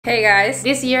Hey guys,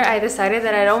 this year I decided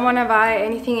that I don't want to buy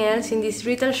anything else in these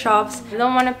retail shops. I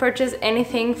don't want to purchase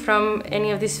anything from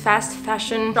any of these fast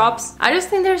fashion shops. I just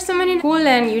think there's so many cool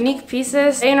and unique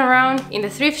pieces laying around in the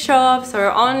thrift shops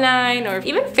or online, or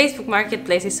even Facebook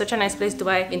Marketplace is such a nice place to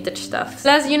buy vintage stuff.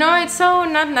 Plus, you know, it's so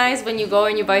not nice when you go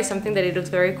and you buy something that it looks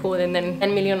very cool and then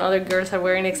 10 million other girls are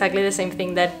wearing exactly the same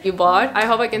thing that you bought. I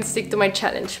hope I can stick to my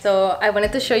challenge. So I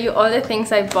wanted to show you all the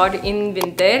things I bought in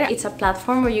Vinted. It's a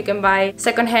platform where you can buy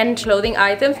secondhand clothing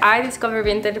items. I discovered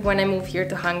Vinted when I moved here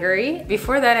to Hungary.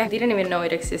 Before that, I didn't even know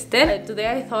it existed. Today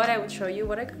I thought I would show you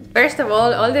what I got. First of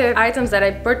all the items that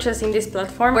I purchased in this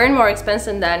platform weren't more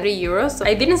expensive than 3 euros. So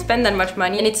I didn't spend that much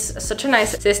money, and it's such a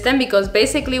nice system because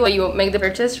basically when you make the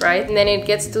purchase, right, and then it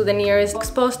gets to the nearest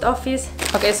post office.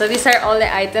 Okay, so these are all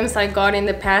the items I got in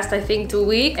the past, I think, 2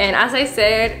 weeks. And as I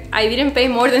said, I didn't pay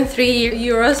more than 3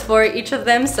 euros for each of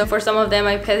them. So for some of them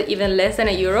I paid even less than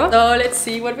 €1. So let's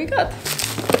see what we got.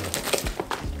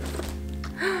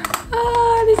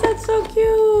 These are so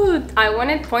cute. I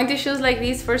wanted pointy shoes like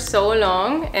these for so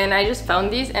long, and I just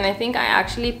found these, and I think I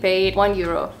actually paid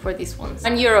 €1 for these ones.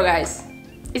 €1, guys.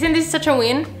 Isn't this such a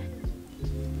win?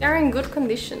 They're in good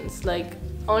conditions, like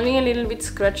only a little bit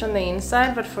scratch on the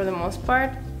inside, but for the most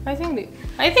part I think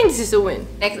this is a win.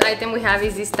 Next item we have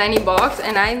is this tiny box,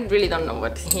 and I really don't know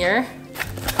what's here.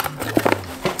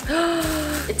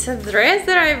 It's a dress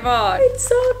that I bought. It's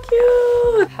so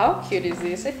cute. How cute is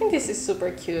this? I think this is super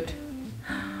cute.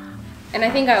 And I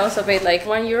think I also paid like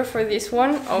 €1 for this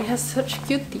one. Oh, it has such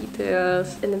cute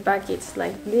details. In the back it's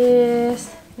like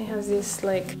this. It has this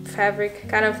like fabric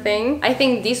kind of thing. I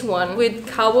think this one with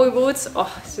cowboy boots.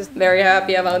 Oh, I'm just very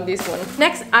happy about this one.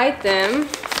 Next item.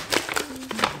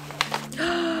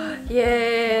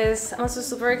 Yes, I'm also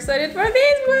super excited for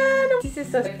this one. This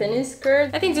is a tennis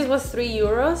skirt. I think this was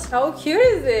 €3. How cute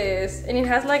is this? And it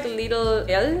has like little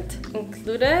belt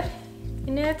included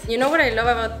in it. You know what I love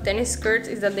about tennis skirts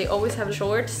is that they always have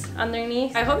shorts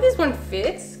underneath. I hope this one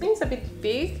fits. I think it's a bit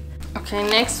big. Okay,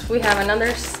 next we have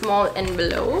another small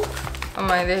envelope. Oh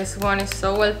my, this one is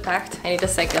so well packed. I need a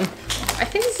second. I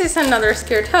think this is another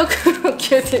skirt. How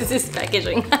cute is this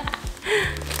packaging?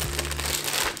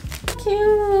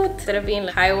 Cute. Instead of being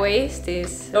like high waist,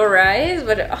 is low rise,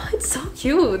 but oh, it's so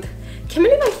cute. Can't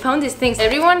believe I found these things.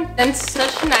 Everyone sends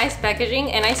such nice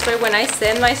packaging, and I swear when I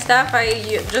send my stuff,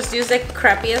 I just use the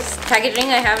crappiest packaging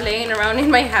I have laying around in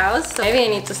my house. So maybe I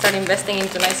need to start investing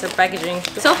into nicer packaging.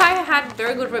 So far I had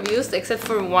very good reviews, except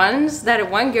for once that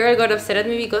one girl got upset at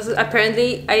me because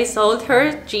apparently I sold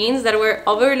her jeans that were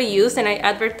overly used and I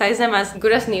advertised them as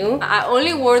good as new. I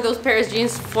only wore those pairs of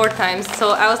jeans 4 times, so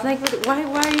I was like, why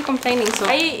are you complaining? So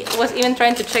I was even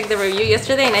trying to check the review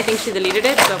yesterday, and I think she deleted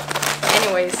it. So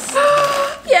anyways.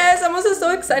 Yes, I'm also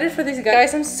so excited for this,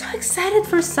 guys. I'm so excited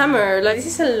for summer. Like, this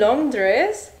is a long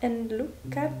dress, and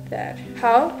look at that.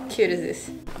 How cute is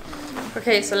this?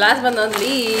 Okay, so last but not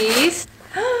least,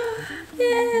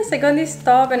 yes, I got this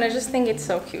top, and I just think it's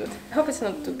so cute. I hope it's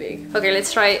not too big. Okay,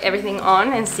 let's try everything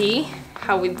on and see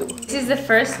how we do. This is the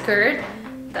first skirt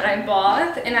that I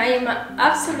bought, and I am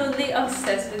absolutely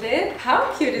obsessed with it.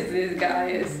 How cute is this,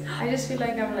 guys? I just feel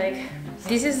like I'm like...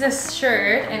 This is the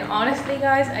shirt, and honestly,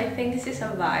 guys, I think this is a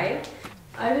vibe.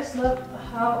 I just love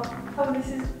how this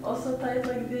is also tied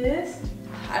like this.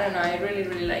 I don't know, I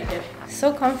really like it.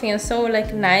 So comfy and so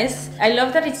like nice. I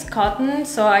love that it's cotton,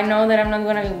 so I know that I'm not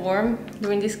gonna be warm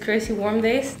during these crazy warm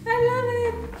days. I love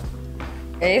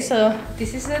it. Okay, so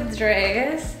this is a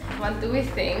dress. What do we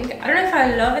think? I don't know if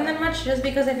I love it that much, just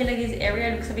because I feel like this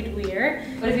area looks a bit weird.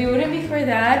 But if it wouldn't be for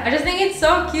that, I just think it's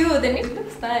so cute and it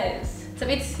looks nice. It's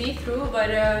a bit see-through,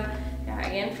 but yeah,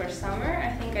 again, for summer,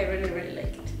 I think I really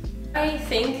like it. I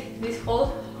think this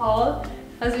whole haul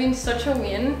has been such a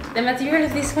win. The material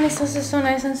of this one is also so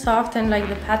nice and soft, and like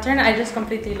the pattern, I just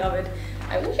completely love it.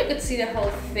 I wish I could see the whole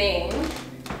thing.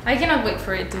 I cannot wait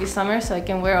for it to be summer so I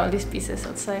can wear all these pieces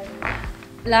outside.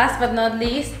 Last but not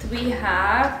least, we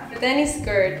have the tennis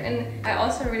skirt, and I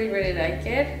also really like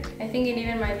it. I think it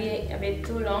even might be a bit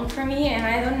too long for me, and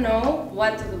I don't know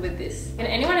what to do with this. Can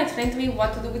anyone explain to me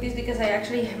what to do with this? Because I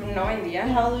actually have no idea.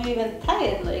 How do you even tie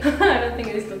it? Like, I don't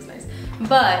think this looks nice.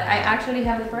 But I actually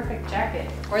have the perfect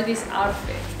jacket for this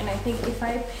outfit, and I think if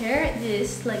I pair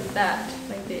this like that,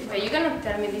 like this, but you're gonna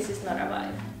tell me this is not a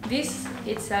vibe. This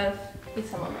itself,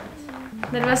 it's a moment.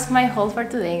 That was my haul for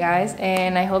today, guys,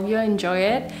 and I hope you enjoy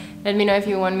it. Let me know if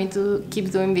you want me to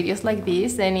keep doing videos like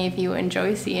this, and if you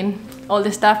enjoy seeing all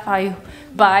the stuff I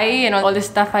buy and all the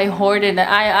stuff I hoard and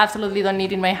I absolutely don't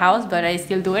need in my house, but I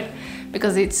still do it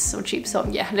because it's so cheap. So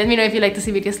yeah, let me know if you like to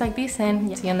see videos like this, and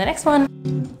yeah, see you on the next one.